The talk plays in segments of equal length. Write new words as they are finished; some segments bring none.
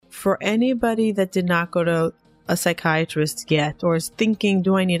for anybody that did not go to a psychiatrist yet or is thinking,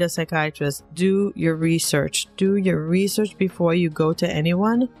 do I need a psychiatrist? Do your research. Do your research before you go to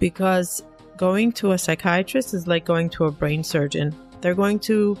anyone, because going to a psychiatrist is like going to a brain surgeon. They're going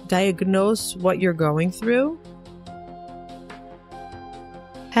to diagnose what you're going through.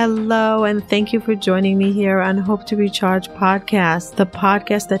 Hello, and thank you for joining me here on Hope to Recharge podcast, the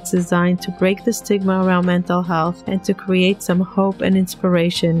podcast that's designed to break the stigma around mental health and to create some hope and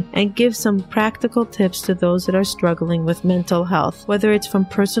inspiration and give some practical tips to those that are struggling with mental health, whether it's from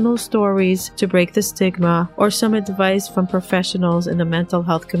personal stories to break the stigma or some advice from professionals in the mental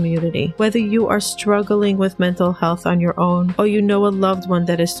health community. Whether you are struggling with mental health on your own or you know a loved one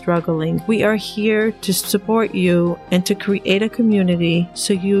that is struggling, we are here to support you and to create a community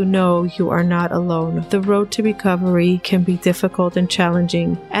so you know you are not alone. The road to recovery can be difficult and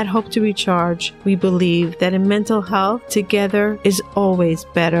challenging. At Hope to Recharge, we believe that in mental health, together is always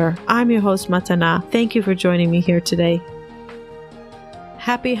better. I'm your host, Matana. Thank you for joining me here today.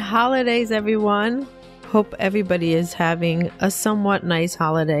 Happy holidays, everyone. Hope everybody is having a somewhat nice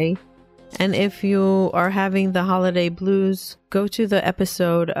holiday. And if you are having the holiday blues, go to the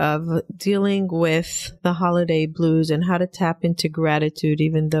episode of dealing with the holiday blues and how to tap into gratitude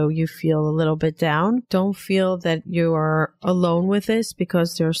even though you feel a little bit down. Don't feel that you are alone with this,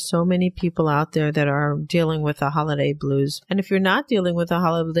 because there are so many people out there that are dealing with the holiday blues. And if you're not dealing with the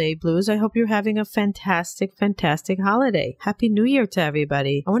holiday blues, I hope you're having a fantastic, fantastic holiday. Happy New Year to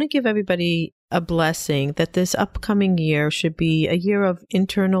everybody. I want to give everybody a blessing that this upcoming year should be a year of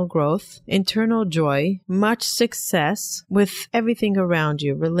internal growth, internal joy, much success with everything around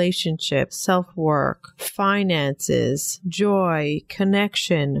you, relationships, self-work, finances, joy,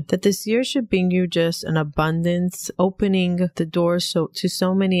 connection, that this year should bring you just an abundance, opening the doors to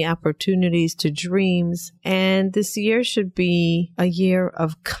so many opportunities, to dreams. And this year should be a year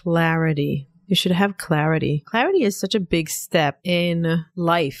of clarity. You should have clarity. Clarity is such a big step in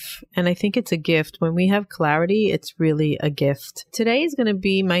life, and I think it's a gift. When we have clarity, it's really a gift. Today is going to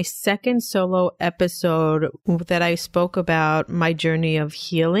be my second solo episode that I spoke about my journey of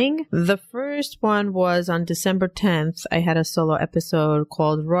healing. The first one was on December 10th. I had a solo episode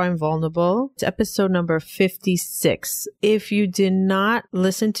called Raw and Vulnerable. It's episode number 56. If you did not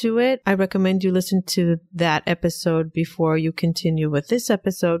listen to it, I recommend you listen to that episode before you continue with this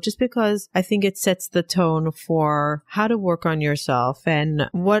episode, just because I think it sets the tone for how to work on yourself and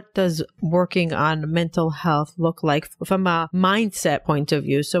what does working on mental health look like from a mindset point of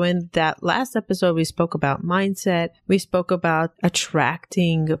view. So in that last episode, we spoke about mindset. We spoke about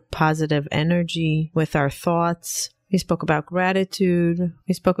attracting positive energy with our thoughts. We spoke about gratitude.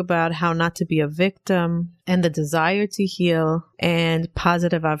 We spoke about how not to be a victim and the desire to heal and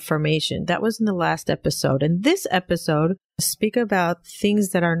positive affirmation. That was in the last episode. And this episode, speak about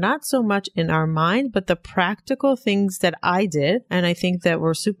things that are not so much in our mind, but the practical things that I did. And I think that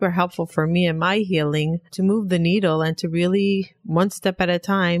were super helpful for me in my healing to move the needle and to really, one step at a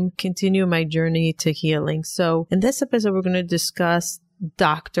time, continue my journey to healing. So in this episode, we're going to discuss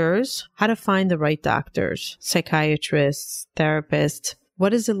doctors, how to find the right doctors, psychiatrists, therapists.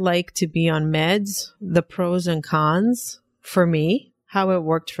 What is it like to be on meds? The pros and cons for me, how it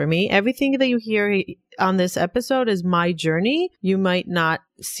worked for me. Everything that you hear on this episode is my journey. You might not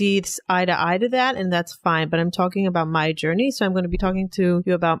see eye to eye to that, and that's fine, but I'm talking about my journey. So I'm going to be talking to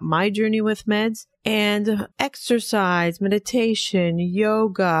you about my journey with meds and exercise, meditation,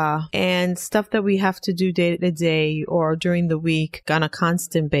 yoga, and stuff that we have to do day to day or during the week on a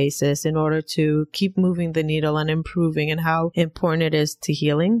constant basis in order to keep moving the needle and improving, and how important it is to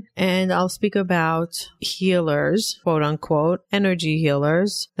healing. And I'll speak about healers, quote unquote, energy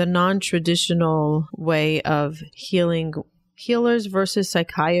healers, the non-traditional way of healing. Healers versus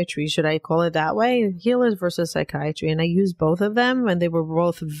psychiatry, should I call it that way? Healers versus psychiatry. And I use both of them, and they were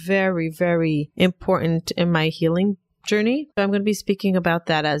both very, very important in my healing journey. So I'm going to be speaking about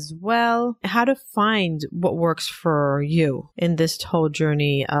that as well. How to find what works for you in this whole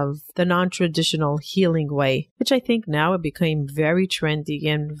journey of the non-traditional healing way, which I think now it became very trendy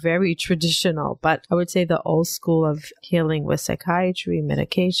and very traditional. But I would say the old school of healing with psychiatry,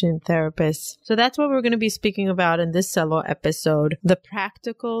 medication, therapists. So that's what we're going to be speaking about in this solo episode. The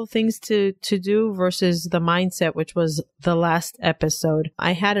practical things to do versus the mindset, which was the last episode.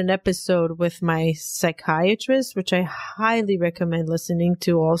 I had an episode with my psychiatrist, which I highly recommend listening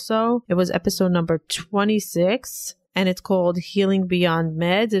to also. It was episode number 26. And it's called Healing Beyond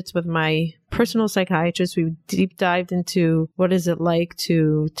Meds. It's with my personal psychiatrist. We deep dived into what is it like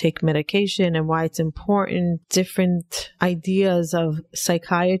to take medication and why it's important, different ideas of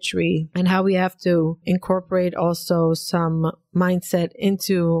psychiatry, and how we have to incorporate also some mindset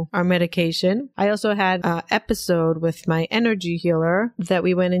into our medication. I also had an episode with my energy healer that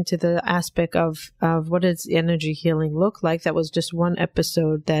we went into the aspect of what does energy healing look like. That was just one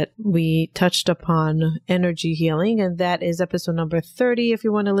episode that we touched upon energy healing, and that is episode number 30 if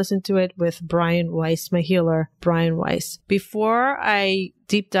you want to listen to it, with Brian Weiss, my healer, Brian Weiss. Before I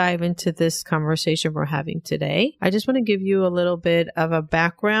deep dive into this conversation we're having today, I just want to give you a little bit of a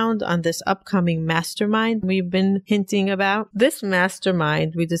background on this upcoming mastermind we've been hinting about. This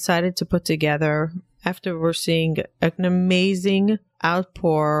mastermind we decided to put together after we're seeing an amazing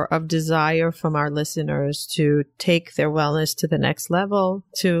outpour of desire from our listeners to take their wellness to the next level,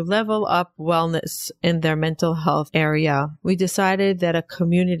 to level up wellness in their mental health area. We decided that a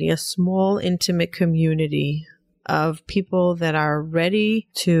community, a small, intimate community of people that are ready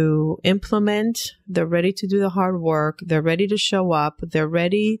to implement, they're ready to do the hard work, they're ready to show up, they're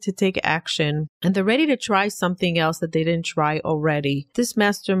ready to take action, and they're ready to try something else that they didn't try already. This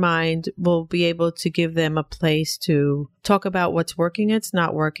mastermind will be able to give them a place to talk about what's working, it's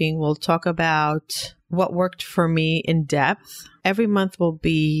not working. We'll talk about what worked for me in depth. Every month will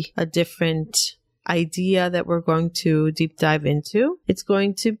be a different idea that we're going to deep dive into. It's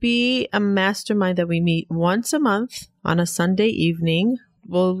going to be a mastermind that we meet once a month on a Sunday evening.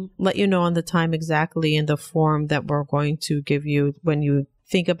 We'll let you know on the time exactly in the form that we're going to give you when you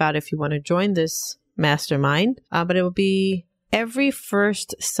think about if you want to join this mastermind. But it will be every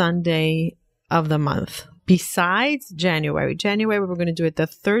first Sunday of the month. Besides January, we're going to do it the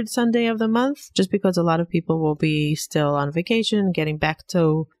third Sunday of the month, just because a lot of people will be still on vacation, getting back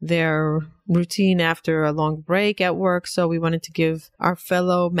to their routine after a long break at work. So we wanted to give our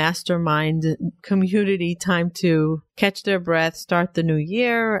fellow mastermind community time to catch their breath, start the new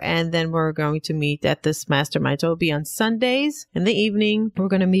year, and then we're going to meet at this mastermind. So it'll be on Sundays in the evening. We're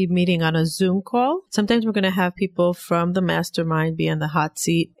going to be meeting on a Zoom call. Sometimes we're going to have people from the mastermind be on the hot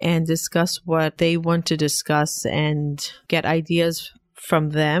seat and discuss what they want to discuss and get ideas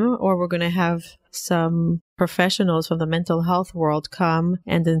from them, or we're going to have some professionals from the mental health world come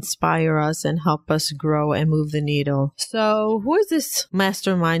and inspire us and help us grow and move the needle. So who is this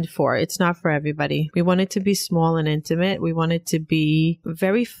mastermind for? It's not for everybody. We want it to be small and intimate. We want it to be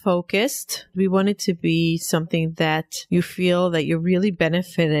very focused. We want it to be something that you feel that you really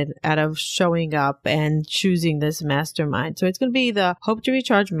benefited out of showing up and choosing this mastermind. So it's going to be the Hope to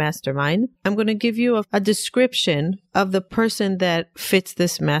Recharge Mastermind. I'm going to give you a description of the person that fits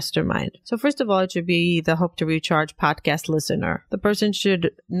this mastermind. So first of all, it should be the Hope to Recharge podcast listener. The person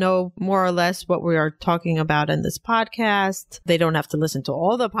should know more or less what we are talking about in this podcast. They don't have to listen to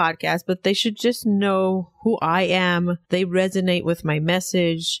all the podcasts, but they should just know who I am. They resonate with my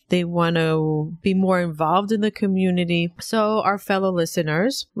message. They want to be more involved in the community. So our fellow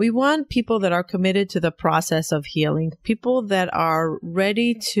listeners, we want people that are committed to the process of healing, people that are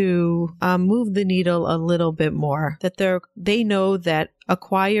ready to move the needle a little bit more, that they know that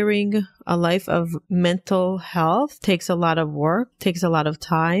acquiring a life of mental health takes a lot of work, takes a lot of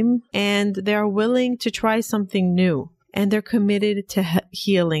time, and they're willing to try something new. And they're committed to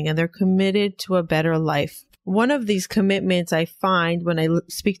healing, and they're committed to a better life. One of these commitments I find when I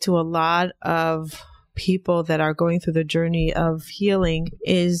speak to a lot of people that are going through the journey of healing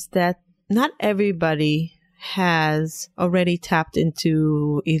is that not everybody has already tapped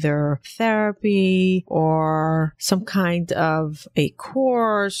into either therapy or some kind of a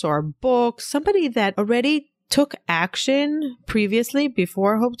course or book, somebody that already took action previously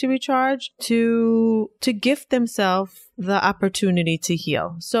before Hope to Recharge to gift themselves the opportunity to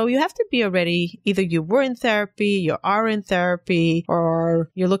heal. So you have to be already, either you were in therapy, you are in therapy, or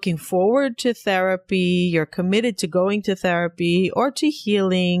you're looking forward to therapy, you're committed to going to therapy or to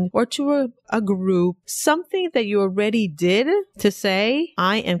healing or to a group, something that you already did to say,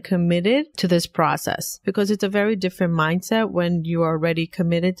 I am committed to this process, because it's a very different mindset when you are already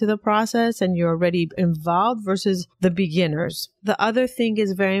committed to the process and you're already involved versus the beginners. The other thing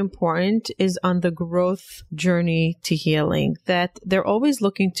is very important is on the growth journey to healing, that they're always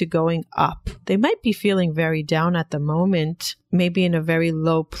looking to going up. They might be feeling very down at the moment, maybe in a very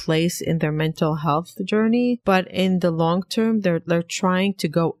low place in their mental health journey, but in the long term, they're trying to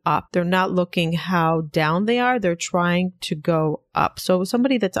go up. They're not looking how down they are. They're trying to go up. So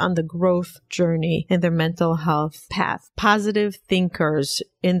somebody that's on the growth journey in their mental health path, positive thinkers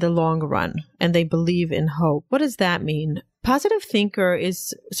in the long run, and they believe in hope. What does that mean? Positive thinker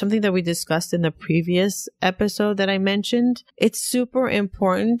is something that we discussed in the previous episode that I mentioned. It's super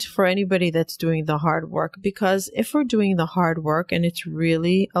important for anybody that's doing the hard work, because if we're doing the hard work, and it's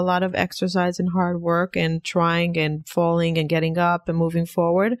really a lot of exercise and hard work and trying and falling and getting up and moving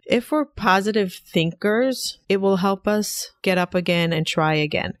forward, if we're positive thinkers, it will help us get up again and try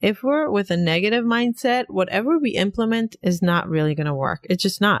again. If we're with a negative mindset, whatever we implement is not really going to work. It's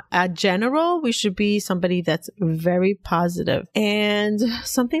just not. At general, we should be somebody that's very positive. And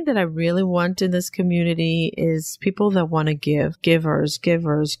something that I really want in this community is people that want to give. Givers.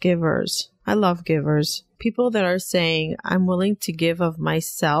 I love givers. People that are saying, I'm willing to give of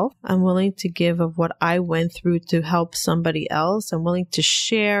myself. I'm willing to give of what I went through to help somebody else. I'm willing to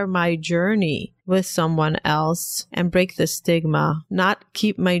share my journey with someone else and break the stigma, not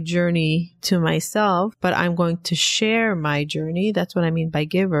keep my journey to myself, but I'm going to share my journey. That's what I mean by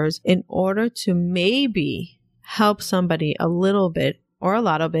givers, in order to maybe help somebody a little bit or a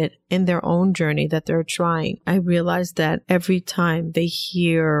lot of it in their own journey that they're trying. I realize that every time they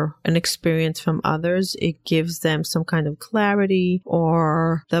hear an experience from others, it gives them some kind of clarity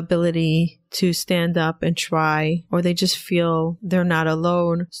or the ability to stand up and try, or they just feel they're not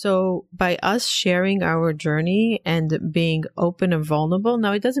alone. So by us sharing our journey and being open and vulnerable,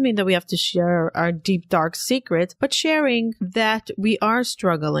 now it doesn't mean that we have to share our deep, dark secrets, but sharing that we are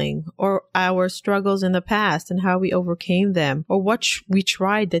struggling, or our struggles in the past and how we overcame them, or what we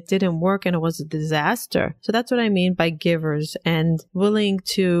tried that didn't work and it was a disaster. So that's what I mean by givers, and willing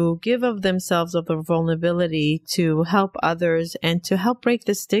to give of themselves, of their vulnerability, to help others and to help break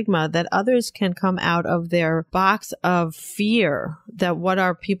the stigma that others can come out of their box of fear that what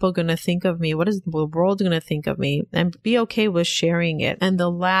are people going to think of me? What is the world going to think of me? And be okay with sharing it. And the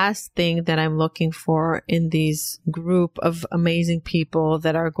last thing that I'm looking for in these group of amazing people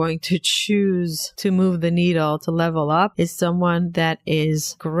that are going to choose to move the needle, to level up, is someone that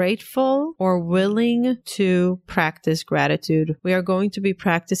is grateful or willing to practice gratitude. We are going to be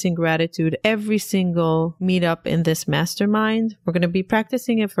practicing gratitude every single meetup in this mastermind. We're going to be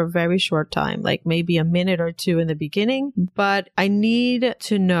practicing it for a very short time, like maybe a minute or two in the beginning. But I need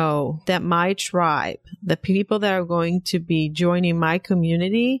to know that my tribe, the people that are going to be joining my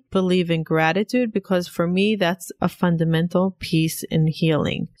community, believe in gratitude, because for me, that's a fundamental piece in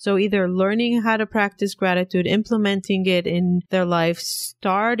healing. So either learning how to practice gratitude, implementing it in their life,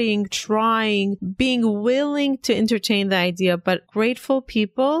 starting, trying, being willing to entertain the idea. But grateful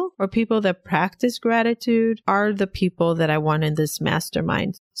people, or people that practice gratitude, are the people that I want in this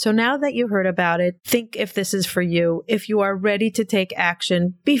mastermind. So now that you heard about it, think if this is for you, if you are ready to take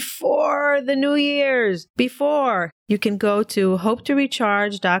action before the New Year's, you can go to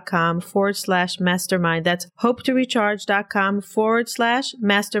hopetorecharge.com/mastermind. That's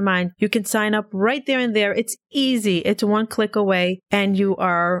hopetorecharge.com/mastermind. You can sign up right there and there. It's easy. It's one click away, and you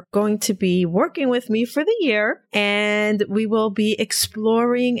are going to be working with me for the year, and we will be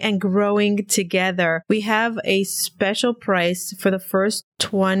exploring and growing together. We have a special price for the first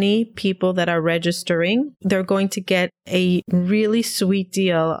 20 people that are registering. They're going to get a really sweet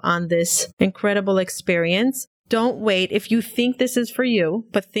deal on this incredible experience. Don't wait. If you think this is for you,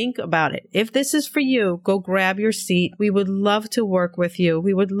 but think about it. If this is for you, go grab your seat. We would love to work with you.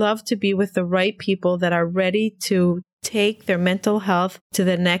 We would love to be with the right people that are ready to take their mental health to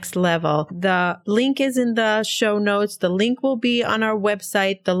the next level. The link is in the show notes. The link will be on our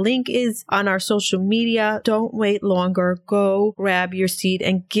website. The link is on our social media. Don't wait longer. Go grab your seat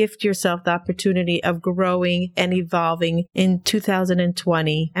and gift yourself the opportunity of growing and evolving in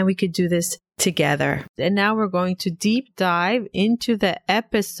 2020. And we could do this together. And now we're going to deep dive into the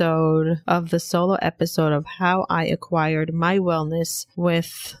solo episode of how I acquired my wellness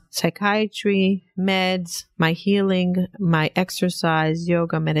with psychiatry, meds, my healing, my exercise,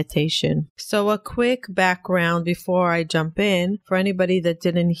 yoga, meditation. So a quick background before I jump in, for anybody that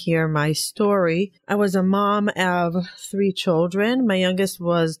didn't hear my story. I was a mom of 3 children. My youngest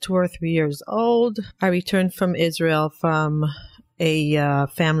was 2 or 3 years old. I returned from Israel from a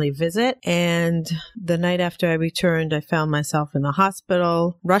family visit, and the night after I returned, I found myself in the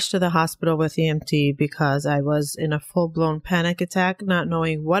hospital, rushed to the hospital with EMT because I was in a full-blown panic attack, not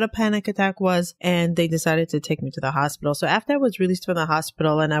knowing what a panic attack was, and they decided to take me to the hospital. So after I was released from the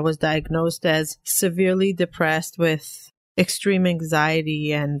hospital and I was diagnosed as severely depressed with extreme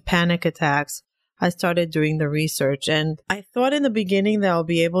anxiety and panic attacks, I started doing the research, and I thought in the beginning that I'll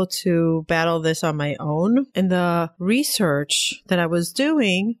be able to battle this on my own. In the research that I was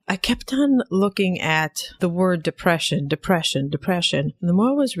doing, I kept on looking at the word depression. And the more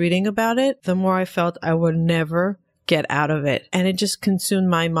I was reading about it, the more I felt I would never get out of it. And it just consumed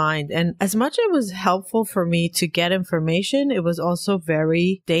my mind. And as much as it was helpful for me to get information, it was also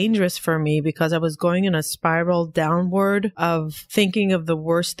very dangerous for me because I was going in a spiral downward of thinking of the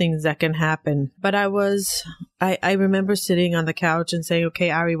worst things that can happen. But I remember sitting on the couch and saying,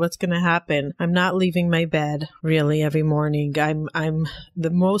 okay, Ari, what's going to happen? I'm not leaving my bed really every morning. I'm the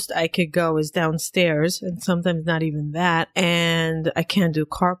most I could go is downstairs, and sometimes not even that. And I can't do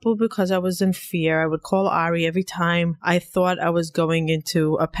carpool because I was in fear. I would call Ari every time I thought I was going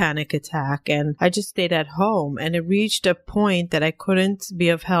into a panic attack, and I just stayed at home. And it reached a point that I couldn't be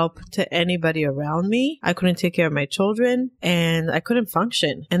of help to anybody around me. I couldn't take care of my children, and I couldn't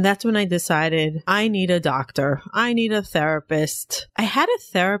function. And that's when I decided I need a doctor. I need a therapist. I had a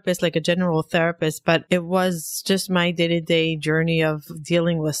therapist, like a general therapist, but it was just my day-to-day journey of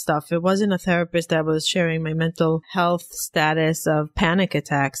dealing with stuff. It wasn't a therapist that was sharing my mental health status of panic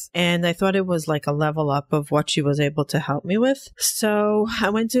attacks. And I thought it was like a level up of what she was able to help me with. So I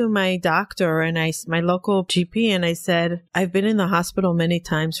went to my doctor and my local GP, and I said, I've been in the hospital many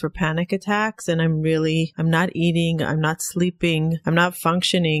times for panic attacks, and I'm not eating, I'm not sleeping, I'm not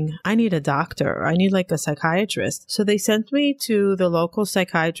functioning. I need a doctor. I need like a psychiatrist. So they sent me to the local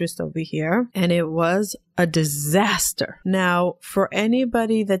psychiatrist over here, and it was a disaster. Now, for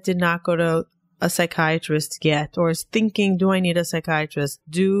anybody that did not go to a psychiatrist yet or is thinking, do I need a psychiatrist?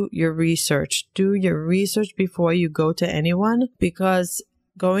 Do your research. Do your research before you go to anyone, because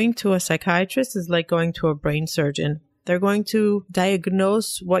going to a psychiatrist is like going to a brain surgeon. They're going to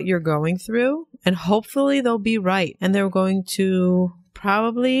diagnose what you're going through, and hopefully they'll be right. And they're going to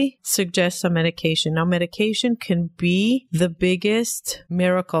probably suggest some medication. Now, medication can be the biggest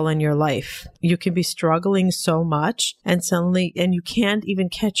miracle in your life. You can be struggling so much and you can't even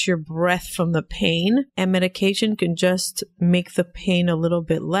catch your breath from the pain. And medication can just make the pain a little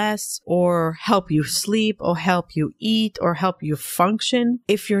bit less, or help you sleep, or help you eat, or help you function.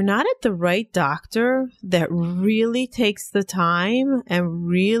 If you're not at the right doctor that really takes the time and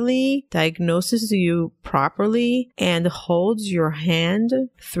really diagnoses you properly and holds your hand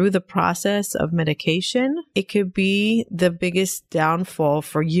through the process of medication, it could be the biggest downfall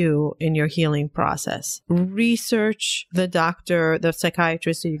for you in your healing process. Research the doctor, the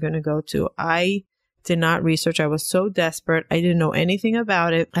psychiatrist that you're going to go to. I did not research. I was so desperate. I didn't know anything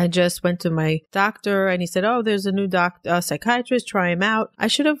about it. I just went to my doctor and he said, oh, there's a new psychiatrist, try him out. I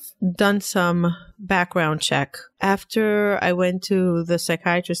should have done some background check. After I went to the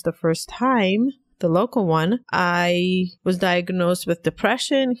psychiatrist the first time, the local one, I was diagnosed with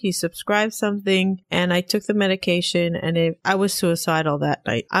depression. He prescribed something and I took the medication, and I was suicidal that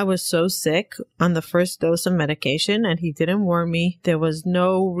night. I was so sick on the first dose of medication, and he didn't warn me. There was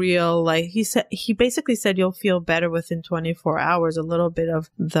no real, he basically said you'll feel better within 24 hours. A little bit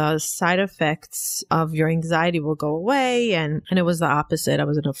of the side effects of your anxiety will go away. And it was the opposite. I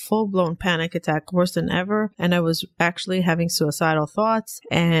was in a full-blown panic attack, worse than ever. And I was actually having suicidal thoughts,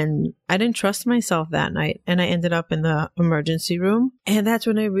 and I didn't trust myself that night, and I ended up in the emergency room. And that's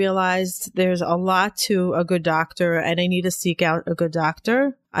when I realized there's a lot to a good doctor, and I need to seek out a good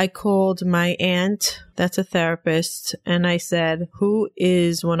doctor. I called my aunt, that's a therapist, and I said, who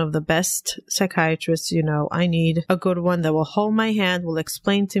is one of the best psychiatrists you know? I need a good one that will hold my hand, will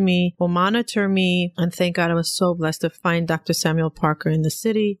explain to me, will monitor me. And thank God I was so blessed to find Dr. Samuel Parker in the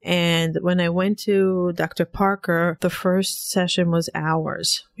city. And when I went to Dr. Parker, the first session was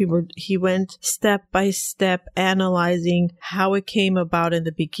hours. He went step by step analyzing how it came about in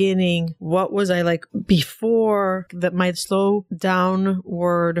the beginning. What was I like before my slow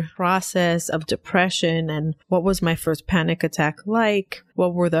downward process of depression, and what was my first panic attack like?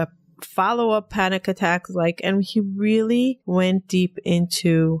 What were the follow-up panic attacks like? And he really went deep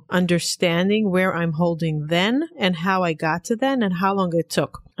into understanding where I'm holding then, and how I got to then, and how long it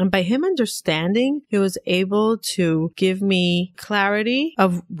took. And by him understanding, he was able to give me clarity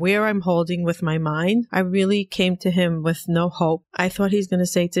of where I'm holding with my mind. I really came to him with no hope. I thought he's going to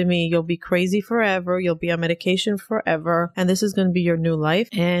say to me, you'll be crazy forever. You'll be on medication forever. And this is going to be your new life.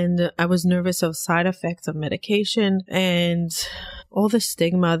 And I was nervous of side effects of medication and all the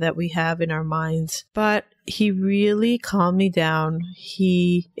stigma that we have in our minds. But he really calmed me down.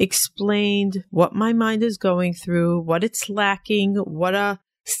 He explained what my mind is going through, what it's lacking, what a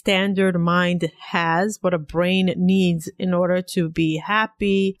standard mind has, what a brain needs in order to be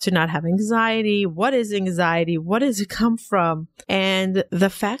happy, to not have anxiety. What is anxiety? What does it come from? And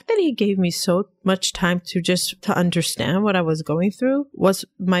the fact that he gave me so much time to understand what I was going through was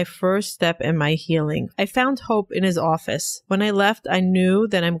my first step in my healing. I found hope in his office. When I left, I knew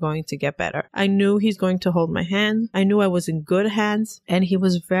that I'm going to get better. I knew he's going to hold my hand. I knew I was in good hands, and he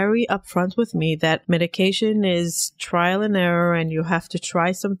was very upfront with me that medication is trial and error, and you have to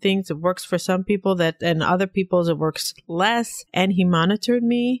try some things. It works for some people and other people's it works less. And he monitored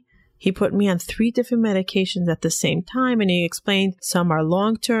me. He put me on 3 different medications at the same time, and he explained some are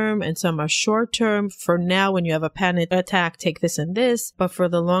long-term and some are short-term. For now, when you have a panic attack, take this and this. But for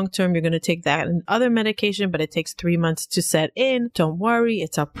the long-term, you're going to take that and other medication, but it takes 3 months to set in. Don't worry.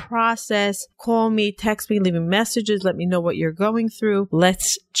 It's a process. Call me, text me, leave me messages. Let me know what you're going through.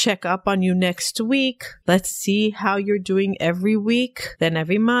 Let's check up on you next week. Let's see how you're doing every week, then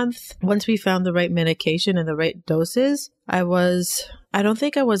every month. Once we found the right medication and the right doses, I don't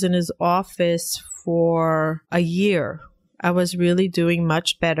think I was in his office for a year. I was really doing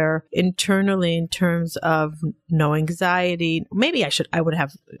much better internally in terms of no anxiety. Maybe I would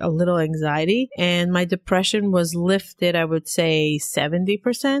have a little anxiety, and my depression was lifted, I would say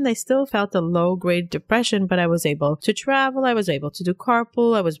 70%. I still felt a low grade depression, but I was able to travel. I was able to do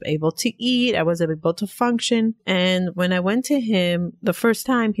carpool. I was able to eat. I was able to function. And when I went to him the first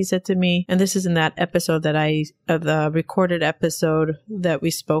time, he said to me, and this is in that episode the recorded episode that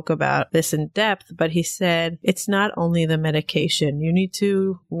we spoke about this in depth, but he said, it's not only the medication. You need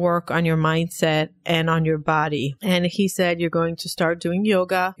to work on your mindset and on your body. And he said, you're going to start doing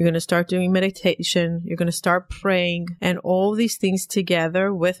yoga. You're going to start doing meditation. You're going to start praying. And all these things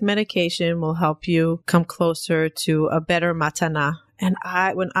together with medication will help you come closer to a better matana. And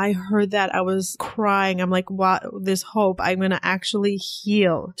when I heard that, I was crying. I'm like, wow, there's hope. I'm going to actually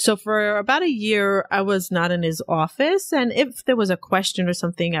heal. So for about a year, I was not in his office. And if there was a question or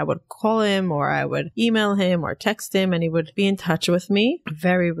something, I would call him or I would email him or text him, and he would be in touch with me.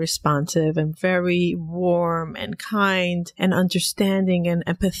 Very responsive and very warm and kind and understanding and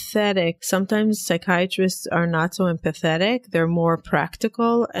empathetic. Sometimes psychiatrists are not so empathetic. They're more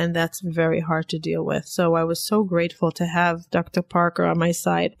practical, and that's very hard to deal with. So I was so grateful to have Dr. Parker on my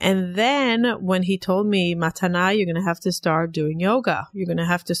side. And then when he told me, Matana, you're going to have to start doing yoga. You're going to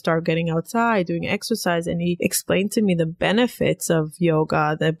have to start getting outside, doing exercise. And he explained to me the benefits of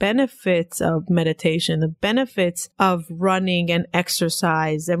yoga, the benefits of meditation, the benefits of running and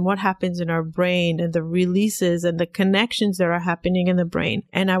exercise, and what happens in our brain and the releases and the connections that are happening in the brain.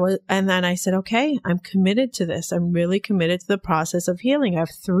 And then I said, okay, I'm committed to this. I'm really committed to the process of healing. I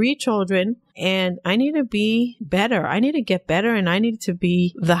have 3 children. And I need to be better. I need to get better, and I need to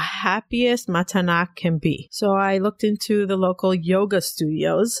be the happiest Matana can be. So I looked into the local yoga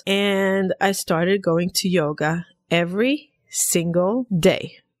studios, and I started going to yoga every single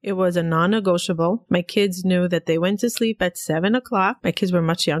day. It was a non-negotiable. My kids knew that they went to sleep at 7 o'clock. My kids were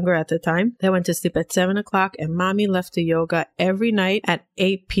much younger at the time. They went to sleep at 7 o'clock, and mommy left to yoga every night at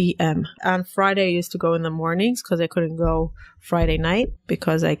 8 p.m. On Friday, I used to go in the mornings because I couldn't go Friday night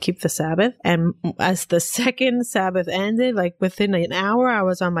because I keep the Sabbath. And as the second Sabbath ended, like within an hour, I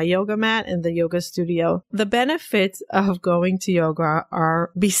was on my yoga mat in the yoga studio. The benefits of going to yoga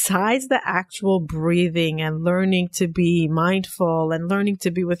are, besides the actual breathing and learning to be mindful and learning to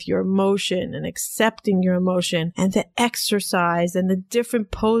be with your emotion and accepting your emotion, and the exercise and the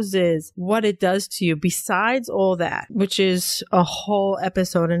different poses, what it does to you, besides all that, which is a whole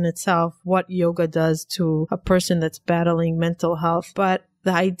episode in itself, what yoga does to a person that's battling mental health. But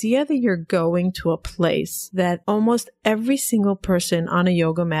the idea that you're going to a place that almost every single person on a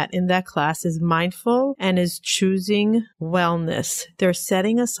yoga mat in that class is mindful and is choosing wellness. They're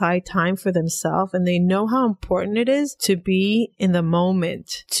setting aside time for themselves, and they know how important it is to be in the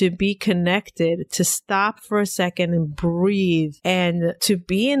moment, to be connected, to stop for a second and breathe, and to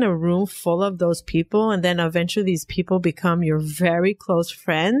be in a room full of those people. And then eventually these people become your very close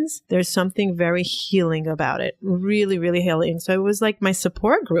friends. There's something very healing about it. Really, really healing. So it was like my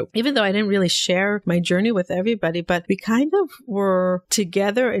support group, even though I didn't really share my journey with everybody, but we kind of were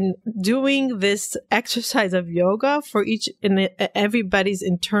together and doing this exercise of yoga for everybody's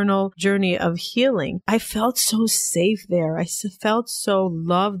internal journey of healing. I felt so safe there. I felt so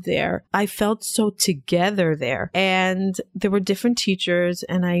loved there. I felt so together there. And there were different teachers,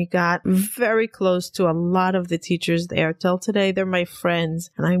 and I got very close to a lot of the teachers there. Till today, they're my friends,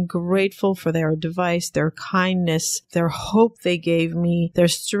 and I'm grateful for their advice, their kindness, their hope they gave me, me, their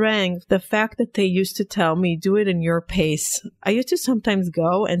strength, the fact that they used to tell me, do it in your pace. I used to sometimes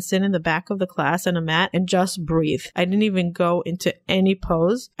go and sit in the back of the class on a mat and just breathe. I didn't even go into any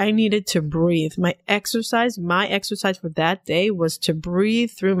pose. I needed to breathe. My exercise for that day was to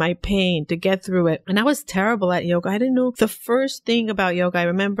breathe through my pain, to get through it. And I was terrible at yoga. I didn't know the first thing about yoga. I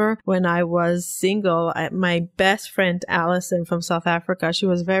remember when I was single, my best friend, Allison from South Africa, she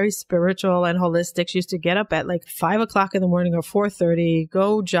was very spiritual and holistic. She used to get up at like 5 o'clock in the morning or 4:30,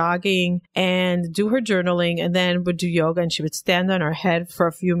 go jogging and do her journaling, and then would do yoga, and she would stand on her head for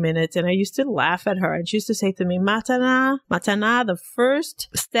a few minutes. And I used to laugh at her, and she used to say to me, Matana, the first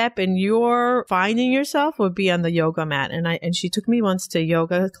step in your finding yourself would be on the yoga mat. And she took me once to a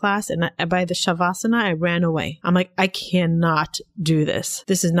yoga class, and by the Shavasana, I ran away. I'm like, I cannot do this.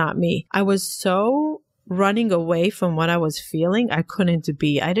 This is not me. I was so running away from what I was feeling, I couldn't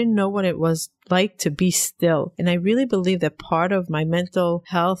be. I didn't know what it was like to be still. And I really believe that part of my mental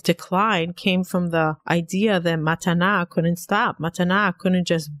health decline came from the idea that Matana couldn't stop. Matana couldn't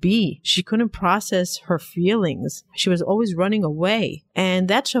just be. She couldn't process her feelings. She was always running away. And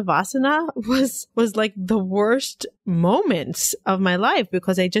that Shavasana was like the worst moments of my life,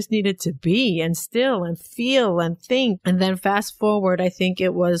 because I just needed to be and still and feel and think. And then fast forward, I think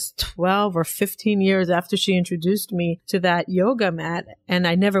it was 12 or 15 years after she introduced me to that yoga mat, and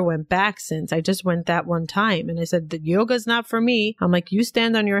I never went back since. I just went that one time, and I said, the yoga's not for me. I'm like, you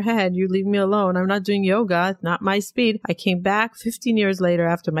stand on your head, you leave me alone. I'm not doing yoga. It's not my speed. I came back 15 years later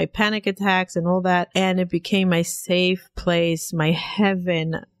after my panic attacks and all that, and it became my safe place, my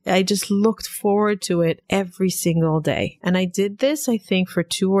heaven. I just looked forward to it every single day. And I did this, I think, for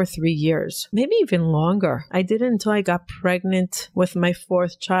 2 or 3 years, maybe even longer. I did it until I got pregnant with my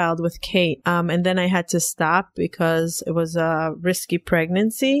 4th child, with Kate. And then I had to stop because it was a risky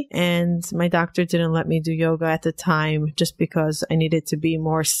pregnancy. And my doctor didn't let me do yoga at the time just because I needed to be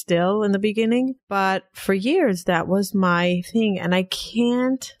more still in the beginning. But for years, that was my thing. And I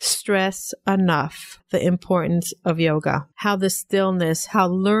can't stress enough the importance of yoga, how the stillness, how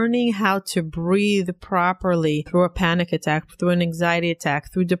learning how to breathe properly through a panic attack, through an anxiety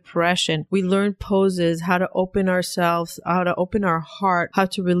attack, through depression. We learn poses, how to open ourselves, how to open our heart, how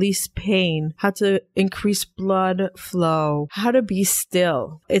to release pain, how to increase blood flow, how to be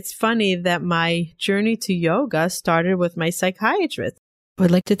still. It's funny that my journey to yoga started with my psychiatrist. I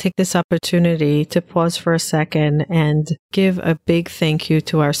would like to take this opportunity to pause for a second and give a big thank you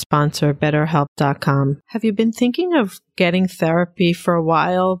to our sponsor, BetterHelp.com. Have you been thinking of getting therapy for a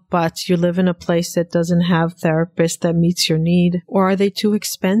while, but you live in a place that doesn't have therapists that meets your need? Or are they too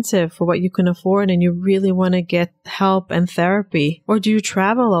expensive for what you can afford and you really want to get help and therapy? Or do you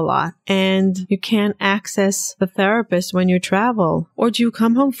travel a lot and you can't access the therapist when you travel? Or do you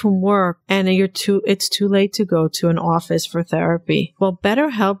come home from work and it's too late to go to an office for therapy? Well,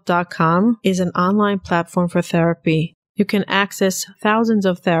 BetterHelp.com is an online platform for therapy. You can access thousands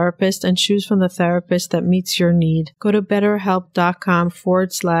of therapists and choose from the therapist that meets your need. Go to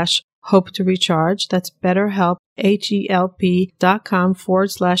BetterHelp.com/hope to recharge. That's BetterHelp,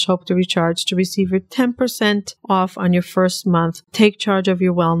 HELP.com/hope to recharge to receive your 10% off on your first month. Take charge of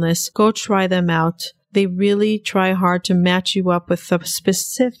your wellness. Go try them out. They really try hard to match you up with the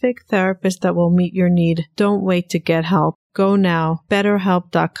specific therapist that will meet your need. Don't wait to get help. Go now.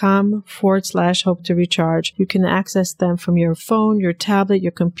 BetterHelp.com/hope to recharge. You can access them from your phone, your tablet,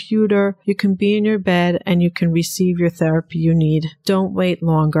 your computer. You can be in your bed and you can receive your therapy you need. Don't wait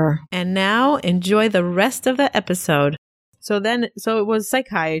longer. And now enjoy the rest of the episode. So it was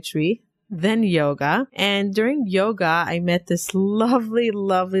psychiatry, then yoga. And during yoga, I met this lovely,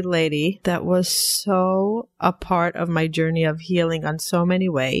 lovely lady that was so a part of my journey of healing on so many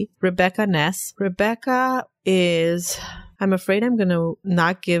ways. Rebecca Ness. Rebecca is, I'm afraid I'm going to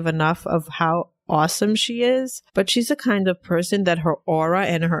not give enough of how awesome she is, but she's the kind of person that her aura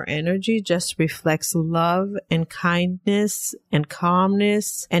and her energy just reflects love and kindness and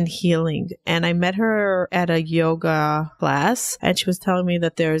calmness and healing. And I met her at a yoga class, and she was telling me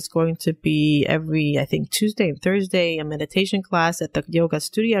that there's going to be every, I think, Tuesday and Thursday, a meditation class at the yoga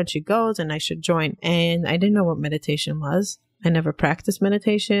studio, and she goes and I should join. And I didn't know what meditation was. I never practiced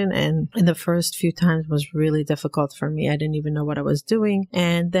meditation, and the first few times was really difficult for me. I didn't even know what I was doing.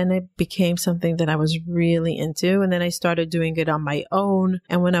 And then it became something that I was really into. And then I started doing it on my own.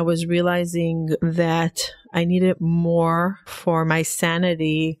 And when I was realizing that I needed more for my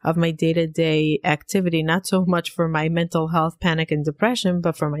sanity of my day-to-day activity, not so much for my mental health, panic, and depression,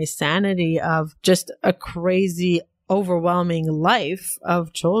 but for my sanity of just a crazy overwhelming life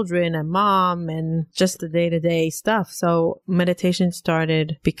of children and mom and just the day-to-day stuff. So meditation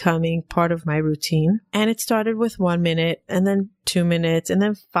started becoming part of my routine. And it started with 1 minute and then 2 minutes and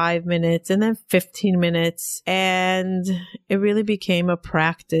then 5 minutes and then 15 minutes. And it really became a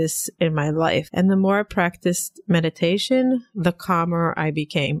practice in my life. And the more I practiced meditation, the calmer I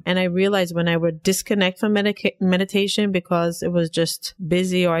became. And I realized when I would disconnect from meditation because it was just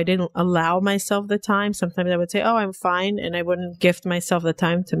busy or I didn't allow myself the time, sometimes I would say, oh, I'm fine. And I wouldn't gift myself the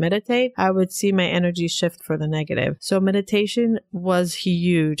time to meditate. I would see my energy shift for the negative. So meditation was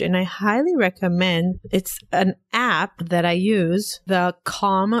huge. And I highly recommend, it's an app that I use, the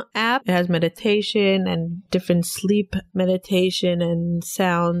Calm app. It has meditation and different sleep meditation and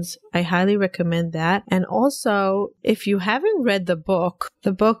sounds. I highly recommend that. And also, if you haven't read the book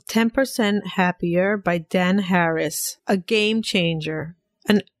 10% Happier by Dan Harris, a game changer.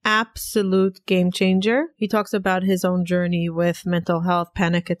 An absolute game changer. He talks about his own journey with mental health,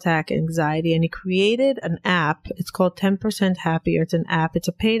 panic attack, anxiety, and he created an app. It's called 10% Happier. It's an app. It's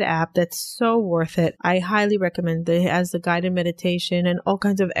a paid app that's so worth it. I highly recommend it. It has the guided meditation and all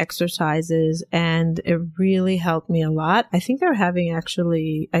kinds of exercises, and it really helped me a lot. I think they're having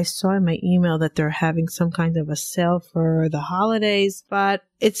I saw in my email that they're having some kind of a sale for the holidays, but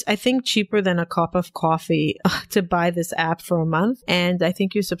it's, I think, cheaper than a cup of coffee to buy this app for a month. And I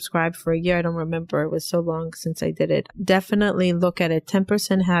think you subscribe for a year. I don't remember. It was so long since I did it. Definitely look at it.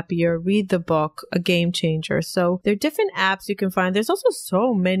 10% Happier. Read the book, A Game Changer. So there are different apps you can find. There's also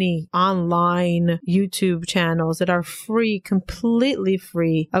so many online YouTube channels that are free, completely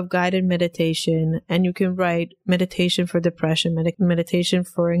free, of guided meditation. And you can write meditation for depression, meditation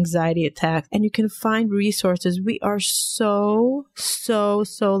for anxiety attacks. And you can find resources. We are so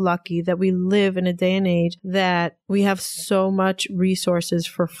lucky that we live in a day and age that we have so much resources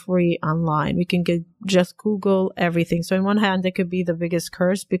for free online. We can just Google everything. So on one hand, it could be the biggest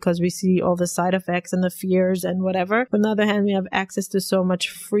curse because we see all the side effects and the fears and whatever. But on the other hand, we have access to so much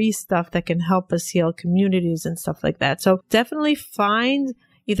free stuff that can help us heal communities and stuff like that. So definitely find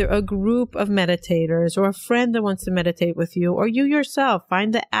either a group of meditators or a friend that wants to meditate with you, or you yourself.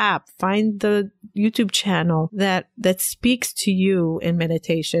 Find the app, find the YouTube channel that speaks to you in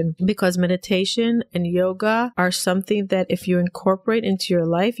meditation, because meditation and yoga are something that if you incorporate into your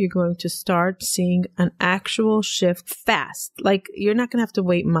life, you're going to start seeing an actual shift fast. Like, you're not going to have to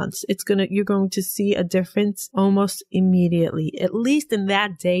wait months. You're going to see a difference almost immediately, at least in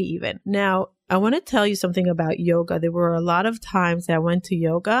that day even. Now, I want to tell you something about yoga. There were a lot of times that I went to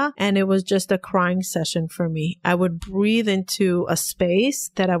yoga and it was just a crying session for me. I would breathe into a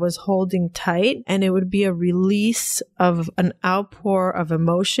space that I was holding tight, and it would be a release of an outpour of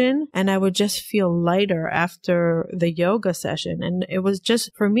emotion, and I would just feel lighter after the yoga session. And it was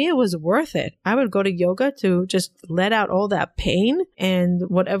just, for me, it was worth it. I would go to yoga to just let out all that pain, and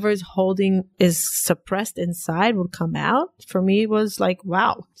whatever is suppressed inside would come out. For me, it was like,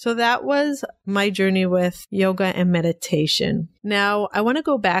 wow. So that was my journey with yoga and meditation. Now, I want to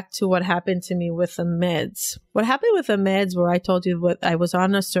go back to what happened to me with the meds. What happened with the meds, where I told you I was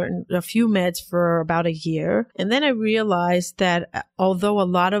on a few meds for about a year. And then I realized that although a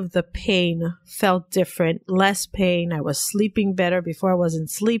lot of the pain felt different, less pain, I was sleeping better. Before I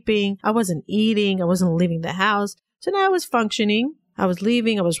wasn't sleeping, I wasn't eating, I wasn't leaving the house. So now I was functioning. I was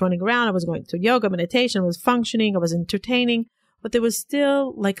leaving, I was running around, I was going to yoga, meditation, I was functioning, I was entertaining. But there was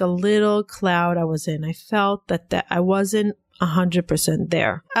still like a little cloud I was in. I felt that I wasn't 100%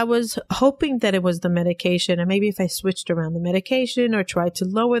 there. I was hoping that it was the medication, and maybe if I switched around the medication or tried to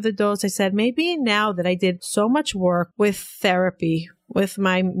lower the dose, I said, maybe now that I did so much work with therapy, with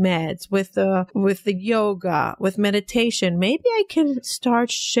my meds, with the yoga, with meditation, maybe I can start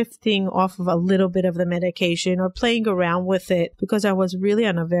shifting off of a little bit of the medication or playing around with it, because I was really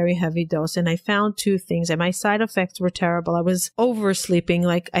on a very heavy dose. And I found two things, and my side effects were terrible. I was oversleeping.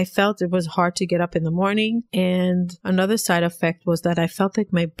 Like, I felt it was hard to get up in the morning. And another side effect was that I felt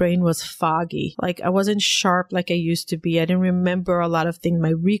like my brain was foggy. Like, I wasn't sharp like I used to be. I didn't remember a lot of things.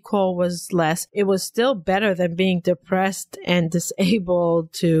 My recall was less. It was still better than being depressed and disabled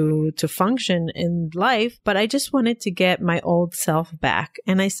to function in life, but I just wanted to get my old self back.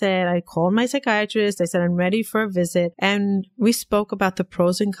 And I called my psychiatrist. I said, I'm ready for a visit. And we spoke about the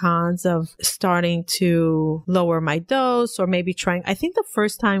pros and cons of starting to lower my dose, or maybe trying. I think the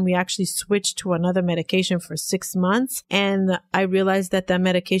first time we actually switched to another medication for 6 months, and I realized that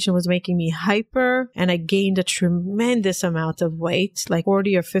medication was making me hyper, and I gained a tremendous amount of weight, like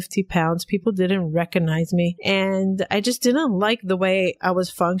 40 or 50 pounds. People didn't recognize me, and I just didn't like the way way I was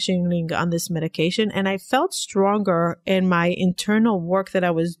functioning on this medication. And I felt stronger in my internal work that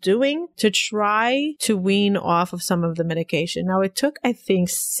I was doing to try to wean off of some of the medication. Now, it took, I think,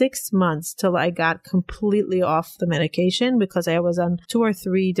 6 months till I got completely off the medication because I was on 2 or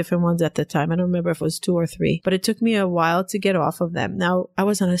 3 different ones at the time. I don't remember if it was 2 or 3, but it took me a while to get off of them. Now, I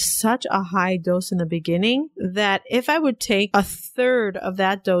was on such a high dose in the beginning that if I would take a third of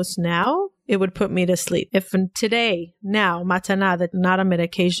that dose now, it would put me to sleep. If today, now, Matana, that not a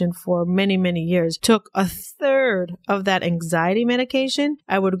medication for many, many years, took a third of that anxiety medication,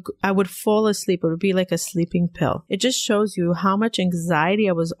 I would fall asleep. It would be like a sleeping pill. It just shows you how much anxiety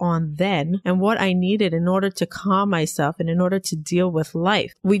I was on then and what I needed in order to calm myself and in order to deal with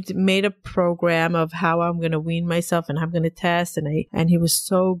life. We made a program of how I'm going to wean myself and I'm going to test. And he was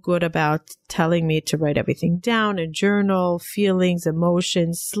so good about telling me to write everything down, a journal, feelings,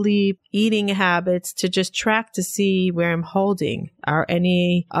 emotions, sleep, eating habits, to just track to see where I'm holding. Are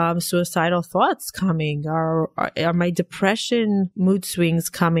any suicidal thoughts coming? Are my depression mood swings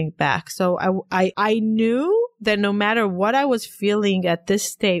coming back? So I knew that no matter what I was feeling at this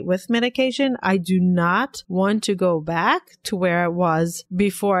state with medication, I do not want to go back to where I was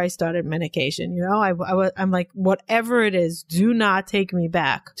before I started medication. You know, I'm like, whatever it is, do not take me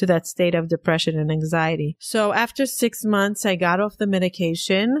back to that state of depression and anxiety. So after 6 months, I got off the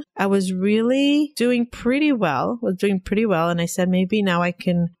medication. I was really doing pretty well, And I said, maybe now I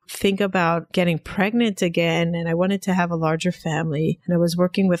can think about getting pregnant again. And I wanted to have a larger family. And I was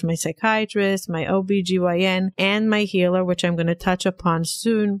working with my psychiatrist, my OBGYN, and my healer, which I'm going to touch upon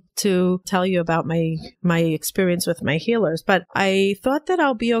soon to tell you about my experience with my healers. But I thought that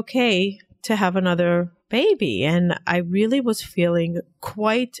I'll be okay to have another baby. And I really was feeling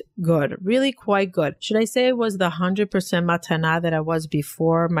quite good, really quite good. Should I say it was the 100% Matana that I was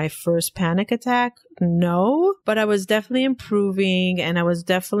before my first panic attack? No, but I was definitely improving and I was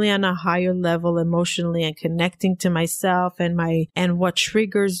definitely on a higher level emotionally and connecting to myself and what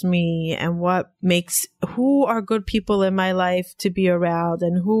triggers me and who are good people in my life to be around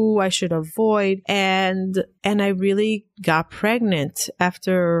and who I should avoid. And I really got pregnant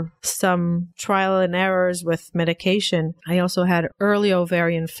after some trial and errors with medication. I also had early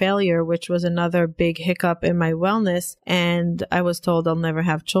ovarian failure, which was another big hiccup in my wellness. And I was told I'll never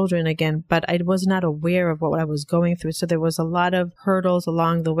have children again, but I was not aware of what I was going through. So there was a lot of hurdles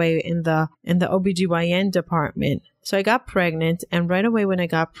along the way in the OBGYN department. So I got pregnant, and right away when I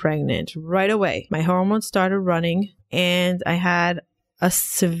got pregnant, my hormones started running and I had a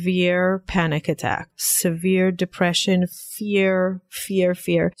severe panic attack, severe depression, fear.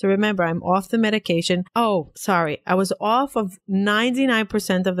 So remember, I'm off the medication. Oh, sorry. I was off of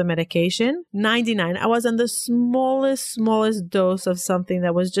 99% of the medication. 99. I was on the smallest dose of something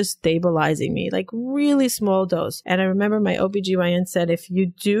that was just stabilizing me, like really small dose. And I remember my OBGYN said, if you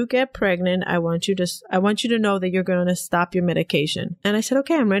do get pregnant, I want you to know that you're going to stop your medication. And I said,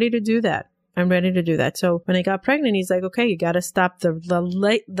 okay, I'm ready to do that. So when I got pregnant, he's like, okay, you got to stop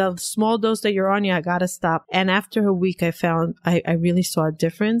the small dose that you're on. Yeah, I got to stop. And after a week, I found I really saw a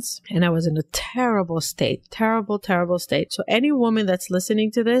difference and I was in a terrible state, terrible state. So any woman that's listening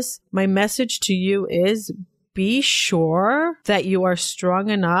to this, my message to you is be sure that you are strong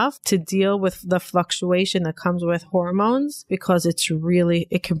enough to deal with the fluctuation that comes with hormones because it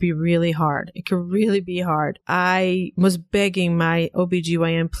can be really hard. It can really be hard. I was begging my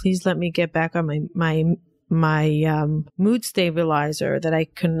OBGYN, please let me get back on my mood stabilizer, that I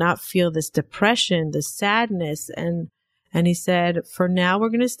could not feel this depression, this sadness. And he said, for now, we're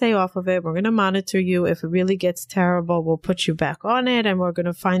going to stay off of it. We're going to monitor you. If it really gets terrible, we'll put you back on it and we're going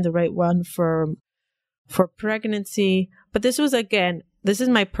to find the right one for pregnancy. But this is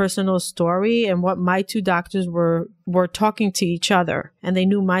my personal story and what my two doctors were talking to each other. And they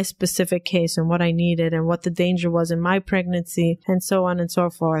knew my specific case and what I needed and what the danger was in my pregnancy and so on and so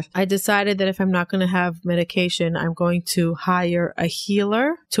forth. I decided that if I'm not going to have medication, I'm going to hire a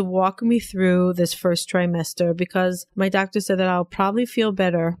healer to walk me through this first trimester because my doctor said that I'll probably feel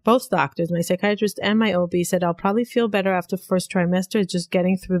better. Both doctors, my psychiatrist and my OB, said I'll probably feel better after first trimester, just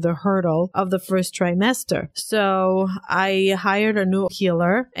getting through the hurdle of the first trimester. So I hired a new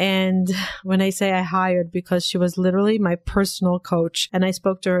healer. And when I say I hired, because she was literally my personal coach, and I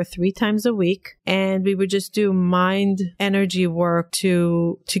spoke to her 3 times a week, and we would just do mind energy work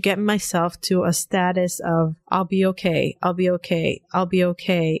to get myself to a status of I'll be okay,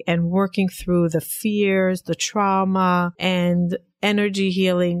 and working through the fears, the trauma, and energy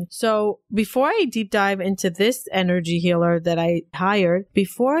healing. So before I deep dive into this energy healer that I hired,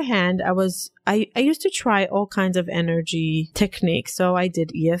 beforehand, I used to try all kinds of energy techniques. So I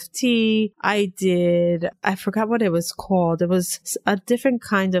did EFT. I forgot what it was called. It was a different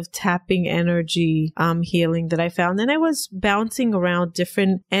kind of tapping energy healing that I found. And I was bouncing around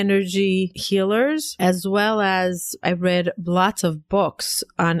different energy healers, as well as I read lots of books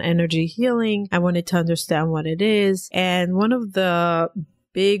on energy healing. I wanted to understand what it is. And one of the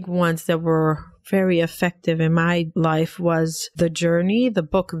big ones that were very effective in my life was The Journey, the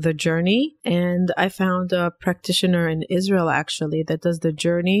book The Journey. And I found a practitioner in Israel actually that does The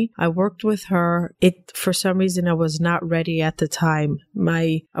Journey. I worked with her. For some reason, I was not ready at the time.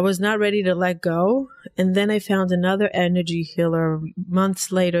 I was not ready to let go. And then I found another energy healer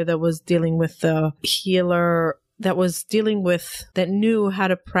months later that was dealing with the healer that knew how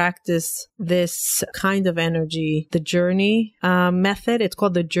to practice this kind of energy, the Journey method. It's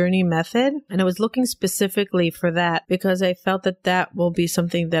called the Journey method. And I was looking specifically for that because I felt that will be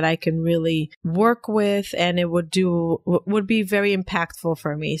something that I can really work with, and it would be very impactful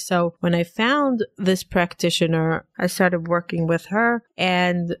for me. So when I found this practitioner, I started working with her,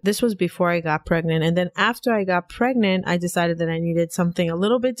 and this was before I got pregnant. And then after I got pregnant, I decided that I needed something a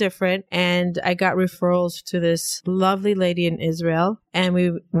little bit different, and I got referrals to this lovely lady in Israel, and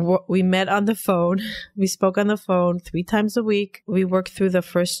we met on the phone. We spoke on the phone 3 times a week. We worked through the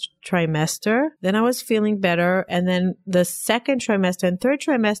first trimester. Then I was feeling better, and then the second trimester and third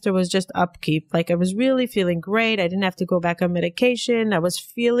trimester was just upkeep. Like I was really feeling great. I didn't have to go back on medication. I was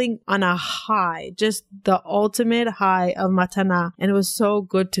feeling on a high, just the ultimate high of matana, and it was so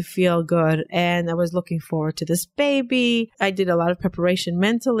good to feel good. And I was looking forward to this baby. I did a lot of preparation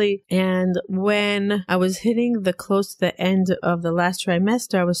mentally, and when I was hitting close to the end of the last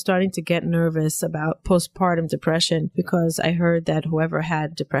trimester, I was starting to get nervous about postpartum depression because I heard that whoever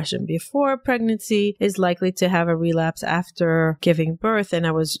had depression before pregnancy is likely to have a relapse after giving birth. And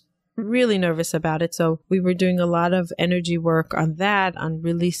I was really nervous about it. So we were doing a lot of energy work on that, on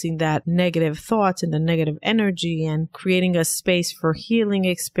releasing that negative thoughts and the negative energy and creating a space for healing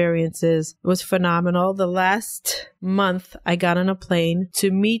experiences. It was phenomenal. The last month I got on a plane to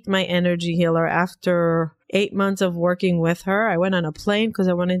meet my energy healer after 8 months of working with her. I went on a plane because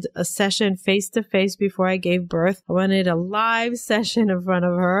I wanted a session face to face before I gave birth. I wanted a live session in front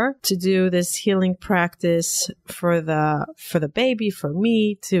of her to do this healing practice for the baby, for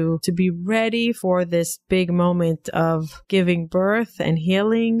me to be ready for this big moment of giving birth and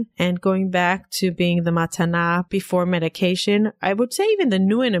healing and going back to being the matana before medication. I would say even the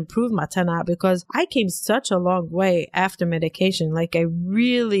new and improved matana, because I came such a long way after medication. Like I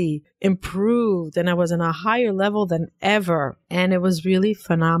really improved and I was on a higher level than ever. And it was really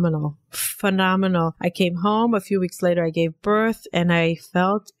phenomenal. I came home a few weeks later, I gave birth, and I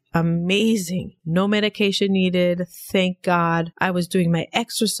felt amazing. No medication needed. Thank God. I was doing my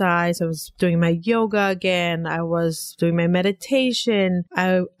exercise. I was doing my yoga again. I was doing my meditation.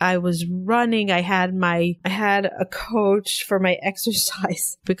 I was running. I had a coach for my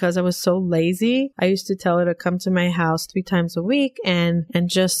exercise because I was so lazy. I used to tell her to come to my house 3 times a week and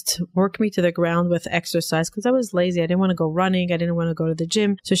just work me to the ground with exercise because I was lazy. I didn't want to go running. I didn't want to go to the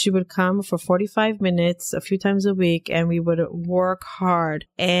gym. So she would come for 45 minutes a few times a week, and we would work hard.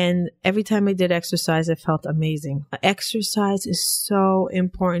 And every time I did exercise, I felt amazing. Exercise is so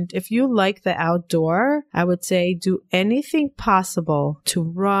important. If you like the outdoor, I would say do anything possible to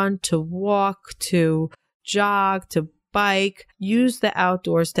run, to walk, to jog, to bike. Use the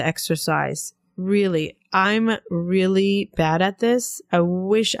outdoors to exercise. Really, I'm really bad at this. I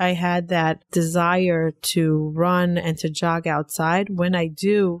wish I had that desire to run and to jog outside. When I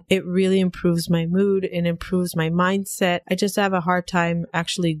do, it really improves my mood and improves my mindset. I just have a hard time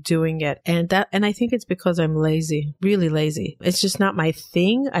actually doing it. And I think it's because I'm lazy, really lazy. It's just not my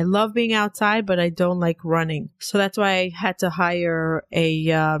thing. I love being outside, but I don't like running. So that's why I had to hire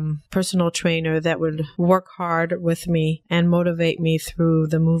a personal trainer that would work hard with me and motivate me through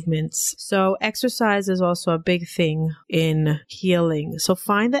the movements. So exercise is also a big thing in healing. So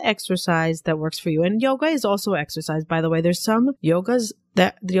find the exercise that works for you. And yoga is also exercise, by the way. There's some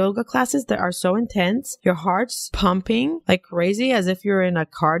the yoga classes that are so intense. Your heart's pumping like crazy as if you're in a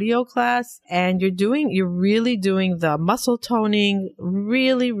cardio class, and you're really doing the muscle toning,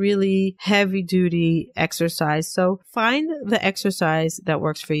 really, really heavy duty exercise. So find the exercise that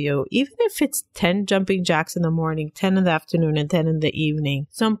works for you. Even if it's 10 jumping jacks in the morning, 10 in the afternoon, and 10 in the evening,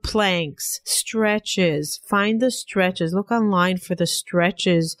 some planks, stretches, find the stretches. Look online for the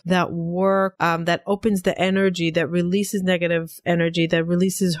stretches that work, that opens the energy, that releases negative energy, that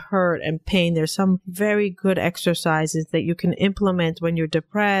releases hurt and pain. There's some very good exercises that you can implement when you're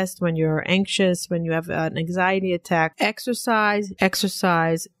depressed, when you're anxious, when you have an anxiety attack. Exercise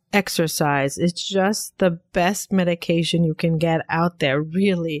exercise. It's just the best medication you can get out there,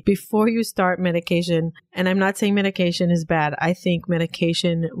 really. Before you start medication, and I'm not saying medication is bad. I think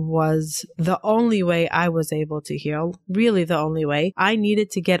medication was the only way I was able to heal, really the only way. I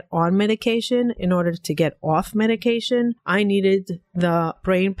needed to get on medication in order to get off medication. I needed the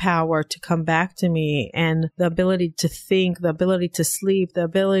brain power to come back to me and the ability to think, the ability to sleep, the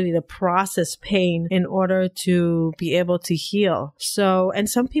ability to process pain in order to be able to heal. So, and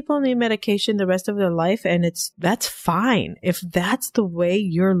some people need medication the rest of their life, and that's fine. If that's the way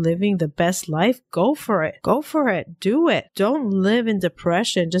you're living the best life, go for it. Go for it. Do it. Don't live in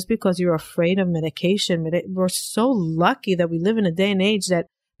depression just because you're afraid of medication. We're so lucky that we live in a day and age that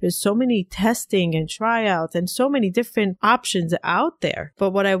there's so many testing and tryouts and so many different options out there.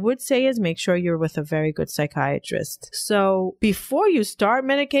 But what I would say is make sure you're with a very good psychiatrist. So before you start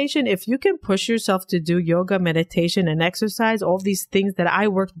medication, if you can push yourself to do yoga, meditation, and exercise, all these things that I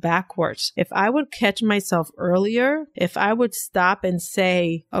worked backwards. If I would catch myself earlier, if I would stop and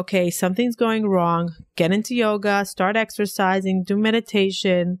say, okay, something's going wrong, get into yoga, start exercising, do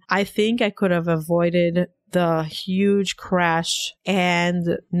meditation, I think I could have avoided the huge crash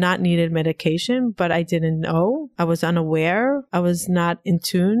and not needed medication, but I didn't know. I was unaware. I was not in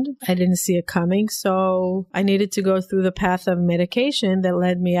tune. I didn't see it coming. So I needed to go through the path of medication that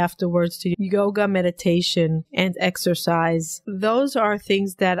led me afterwards to yoga, meditation, and exercise. Those are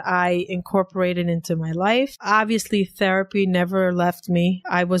things that I incorporated into my life. Obviously, therapy never left me.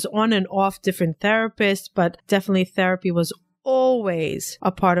 I was on and off different therapists, but definitely therapy was always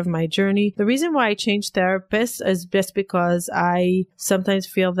a part of my journey. The reason why I changed therapists is just because I sometimes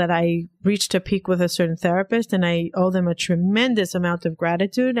feel that I reached a peak with a certain therapist and I owe them a tremendous amount of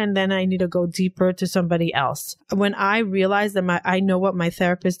gratitude, and then I need to go deeper to somebody else. When I realize that I know what my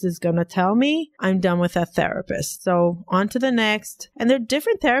therapist is going to tell me, I'm done with that therapist. So on to the next. And there are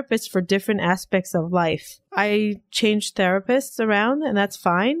different therapists for different aspects of life. I changed therapists around, and that's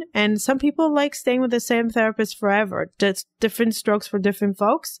fine. And some people like staying with the same therapist forever. That's different strokes for different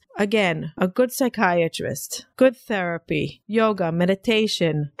folks. Again, a good psychiatrist, good therapy, yoga,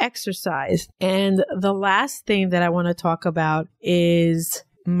 meditation, exercise. And the last thing that I want to talk about is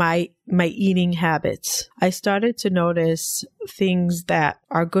my eating habits. I started to notice things that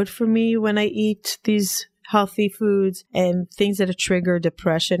are good for me when I eat these healthy foods and things that trigger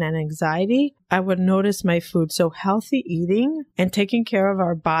depression and anxiety. I would notice my food. So healthy eating and taking care of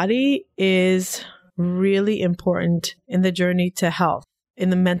our body is really important in the journey to health,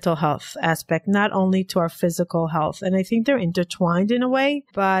 in the mental health aspect, not only to our physical health. And I think they're intertwined in a way,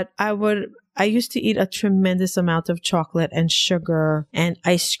 but I used to eat a tremendous amount of chocolate and sugar and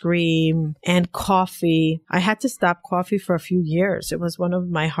ice cream and coffee. I had to stop coffee for a few years. It was one of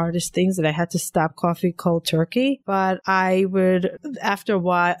my hardest things that I had to stop coffee cold turkey. But I would, after a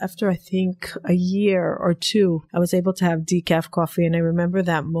while, after I think a year or two, I was able to have decaf coffee. And I remember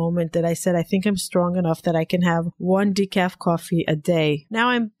that moment that I said, I think I'm strong enough that I can have one decaf coffee a day. Now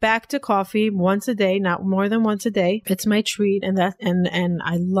I'm back to coffee once a day, not more than once a day. It's my treat and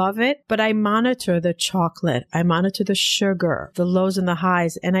I love it. But I monitor the chocolate. I monitor the sugar, the lows and the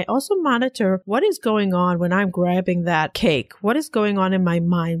highs. And I also monitor what is going on when I'm grabbing that cake. What is going on in my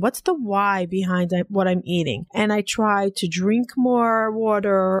mind? What's the why behind what I'm eating? And I try to drink more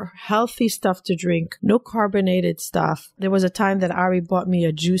water, healthy stuff to drink, no carbonated stuff. There was a time that Ari bought me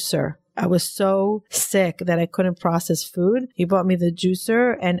a juicer. I was so sick that I couldn't process food. He bought me the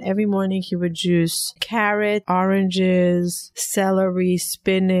juicer, and every morning he would juice carrot, oranges, celery,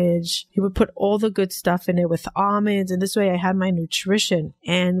 spinach. He would put all the good stuff in it with almonds, and this way I had my nutrition.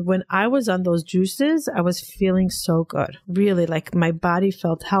 And when I was on those juices, I was feeling so good. Really, like my body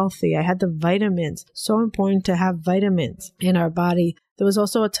felt healthy. I had the vitamins. So important to have vitamins in our body. There was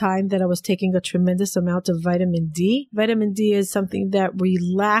also a time that I was taking a tremendous amount of vitamin D. Vitamin D is something that we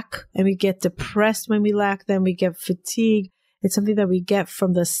lack, and we get depressed when we lack them. We get fatigue. It's something that we get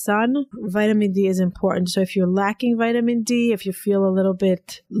from the sun. Vitamin D is important. So if you're lacking vitamin D, if you feel a little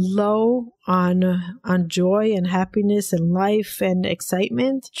bit low on joy and happiness and life and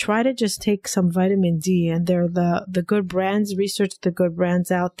excitement, try to just take some vitamin D. And they're the good brands. Research the good brands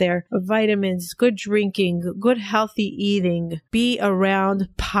out there. Vitamins, good drinking, good healthy eating. Be around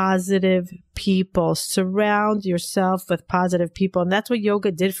positive people. Surround yourself with positive people. And that's what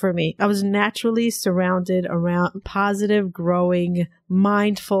yoga did for me. I was naturally surrounded around positive, growing,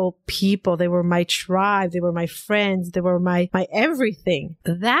 mindful people. They were my tribe. They were my friends. They were my everything.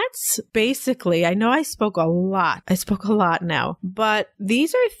 That's basically basically, I know I spoke a lot. I spoke a lot now, but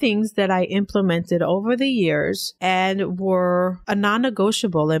these are things that I implemented over the years and were a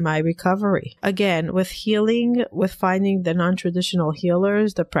non-negotiable in my recovery. Again, with healing, with finding the non-traditional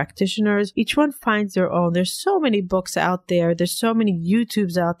healers, the practitioners, each one finds their own. There's so many books out there. There's so many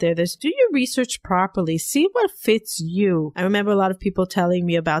YouTubes out there. Do your research properly. See what fits you. I remember a lot of people telling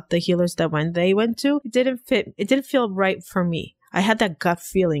me about the healers that when they went to, it didn't fit. It didn't feel right for me. I had that gut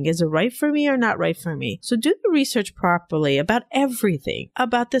feeling. Is it right for me or not right for me? So do the research properly about everything,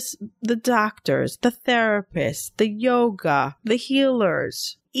 about the doctors, the therapists, the yoga, the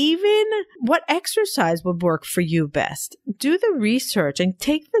healers. Even what exercise would work for you best. Do the research and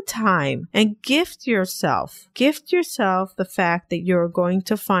take the time and gift yourself the fact that you're going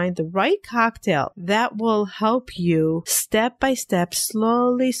to find the right cocktail that will help you step by step,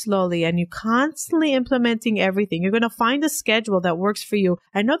 slowly, and you're constantly implementing everything. You're going to find a schedule that works for you.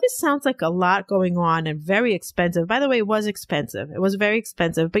 I know this sounds like a lot going on and very expensive. By the way, it was expensive. It was very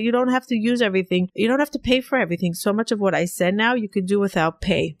expensive, but you don't have to use everything. You don't have to pay for everything. So much of what I said now, you could do without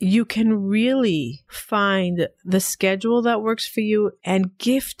pay. You can really find the schedule that works for you and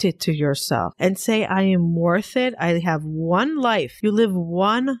gift it to yourself and say, I am worth it. I have one life. You live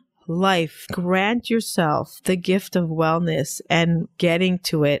one life. Grant yourself the gift of wellness and getting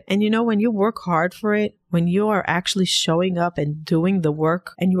to it. And when you work hard for it, when you are actually showing up and doing the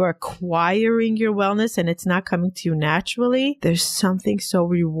work and you are acquiring your wellness and it's not coming to you naturally, there's something so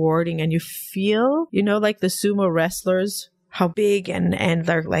rewarding and you feel, like the sumo wrestlers, how big and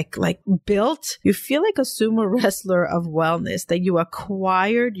they're like built. You feel like a sumo wrestler of wellness, that you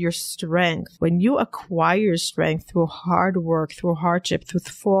acquired your strength. When you acquire strength through hard work, through hardship, through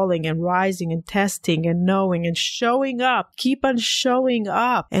falling and rising and testing and knowing and showing up, keep on showing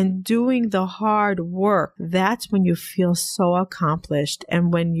up and doing the hard work, that's when you feel so accomplished.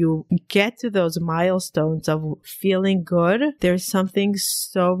 And when you get to those milestones of feeling good, there's something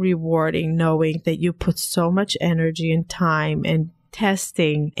so rewarding knowing that you put so much energy and time and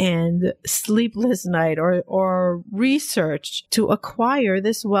testing and sleepless night or research to acquire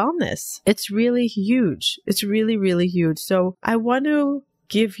this wellness. It's really huge. It's really, really huge. So I want to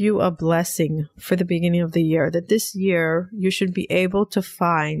give you a blessing for the beginning of the year, that this year you should be able to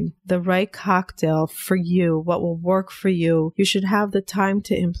find the right cocktail for you, what will work for you. You should have the time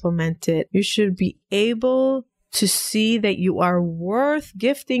to implement it. You should be able to see that you are worth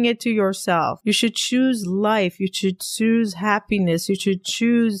gifting it to yourself. You should choose life. You should choose happiness. You should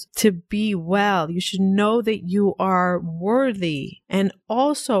choose to be well. You should know that you are worthy and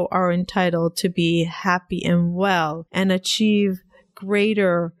also are entitled to be happy and well and achieve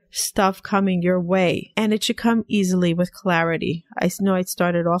greater stuff coming your way. And it should come easily with clarity. I know I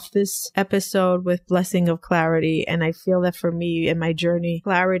started off this episode with blessing of clarity, and I feel that for me in my journey,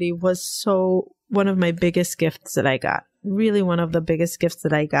 clarity was one of my biggest gifts that I got. Really one of the biggest gifts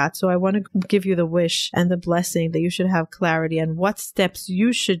that I got. So I want to give you the wish and the blessing that you should have clarity on what steps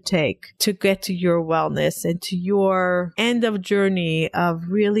you should take to get to your wellness and to your end of journey of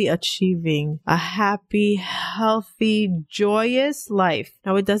really achieving a happy, healthy, joyous life.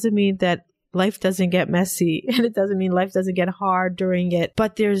 Now, it doesn't mean that life doesn't get messy, and it doesn't mean life doesn't get hard during it,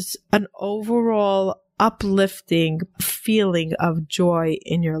 but there's an overall uplifting feeling of joy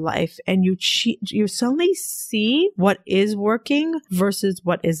in your life, and you suddenly see what is working versus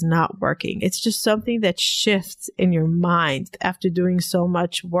what is not working. It's just something that shifts in your mind after doing so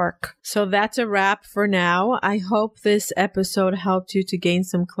much work. So that's a wrap for now. I hope this episode helped you to gain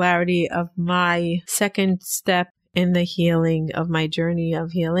some clarity of my second step in the healing of my journey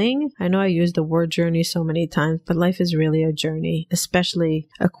of healing. I know I use the word journey so many times, but life is really a journey, especially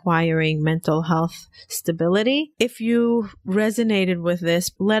acquiring mental health stability. If you resonated with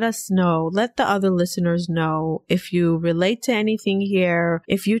this, let us know. Let the other listeners know if you relate to anything here,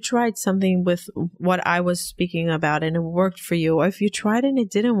 if you tried something with what I was speaking about and it worked for you, or if you tried and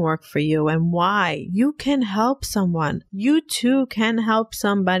it didn't work for you and why. You can help someone. You too can help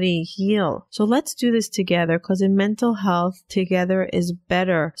somebody heal. So let's do this together, because in mental health, together is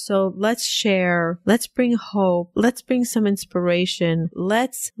better. So let's share, let's bring hope, let's bring some inspiration,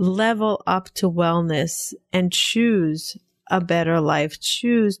 let's level up to wellness and choose a better life.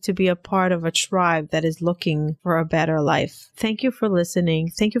 Choose to be a part of a tribe that is looking for a better life. Thank you for listening.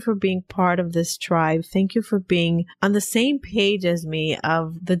 Thank you for being part of this tribe. Thank you for being on the same page as me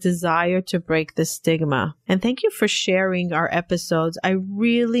of the desire to break the stigma. And thank you for sharing our episodes. I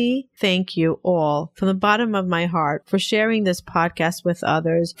really thank you all from the bottom of my heart for sharing this podcast with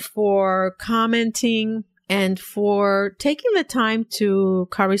others, for commenting and for taking the time to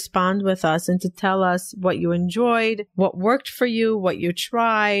correspond with us and to tell us what you enjoyed, what worked for you, what you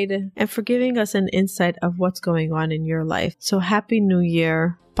tried, and for giving us an insight of what's going on in your life. So Happy New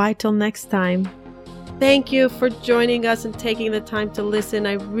Year. Bye till next time. Thank you for joining us and taking the time to listen.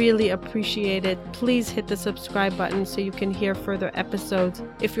 I really appreciate it. Please hit the subscribe button so you can hear further episodes.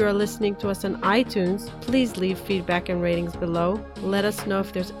 If you are listening to us on iTunes, please leave feedback and ratings below. Let us know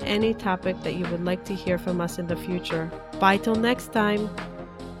if there's any topic that you would like to hear from us in the future. Bye till next time.